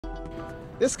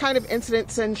This kind of incident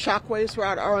sends shockwaves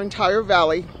throughout our entire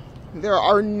valley. There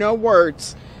are no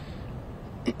words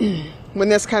when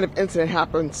this kind of incident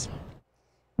happens.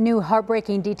 New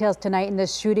heartbreaking details tonight in the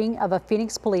shooting of a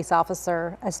Phoenix police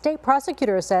officer. A state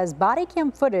prosecutor says body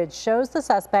cam footage shows the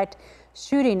suspect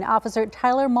shooting Officer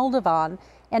Tyler Moldovan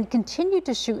and continued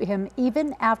to shoot him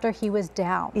even after he was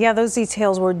down. Yeah, those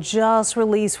details were just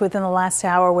released within the last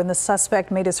hour when the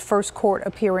suspect made his first court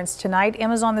appearance tonight.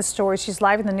 Emma's on the story. She's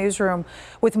live in the newsroom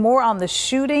with more on the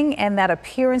shooting and that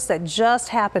appearance that just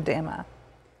happened to Emma.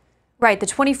 Right, the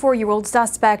 24-year-old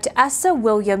suspect, Essa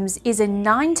Williams, is a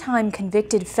 9-time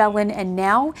convicted felon, and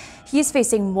now he is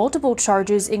facing multiple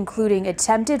charges, including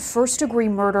attempted first-degree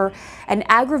murder and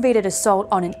aggravated assault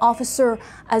on an officer,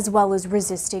 as well as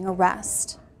resisting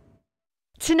arrest.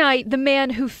 Tonight, the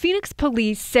man who Phoenix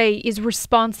police say is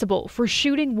responsible for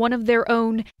shooting one of their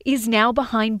own is now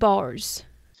behind bars.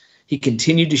 He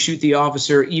continued to shoot the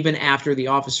officer even after the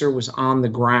officer was on the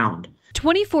ground.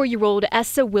 24-year-old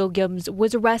Essa Williams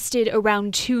was arrested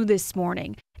around 2 this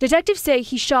morning. Detectives say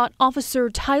he shot Officer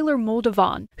Tyler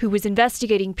Moldovan, who was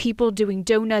investigating people doing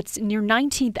donuts near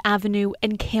 19th Avenue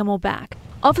and Camelback.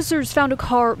 Officers found a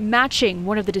car matching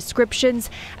one of the descriptions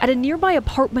at a nearby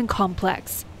apartment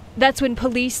complex. That's when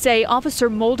police say Officer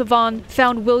Moldovan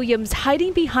found Williams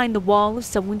hiding behind the wall of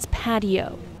someone's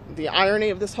patio. The irony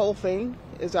of this whole thing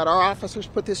is that our officers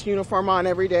put this uniform on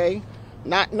every day,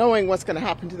 not knowing what's going to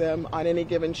happen to them on any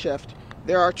given shift.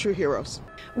 They're our true heroes.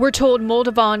 We're told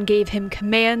Moldovan gave him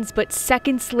commands, but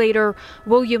seconds later,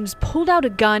 Williams pulled out a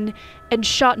gun and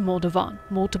shot Moldovan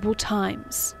multiple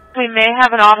times. We may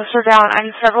have an officer down. I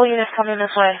need several units coming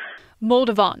this way.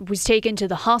 Moldovan was taken to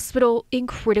the hospital in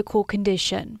critical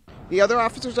condition. The other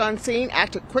officers on scene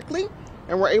acted quickly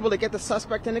and were able to get the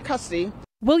suspect into custody.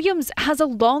 Williams has a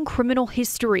long criminal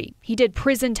history. He did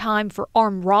prison time for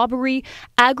armed robbery,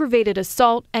 aggravated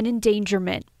assault, and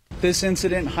endangerment. This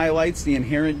incident highlights the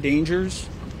inherent dangers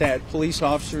that police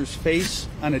officers face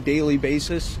on a daily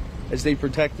basis as they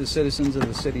protect the citizens of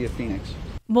the city of Phoenix.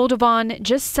 Moldovan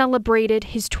just celebrated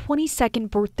his 22nd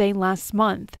birthday last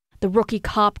month. The rookie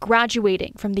cop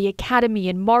graduating from the academy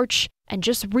in March and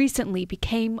just recently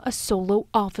became a solo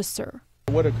officer.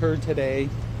 What occurred today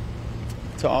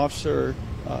to Officer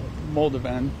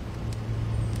Moldovan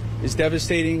is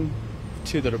devastating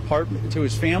to the department, to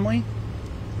his family,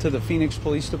 to the Phoenix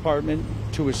Police Department,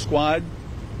 to his squad,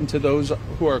 and to those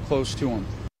who are close to him.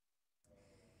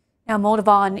 Now,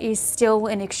 Moldovan is still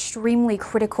in extremely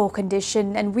critical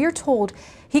condition, and we're told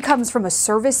he comes from a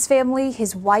service family.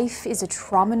 His wife is a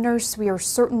trauma nurse. We are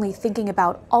certainly thinking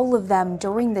about all of them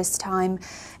during this time.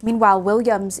 Meanwhile,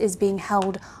 Williams is being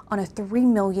held on a $3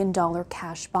 million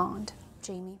cash bond.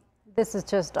 Jamie. This is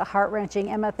just heart-wrenching.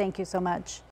 Emma, thank you so much.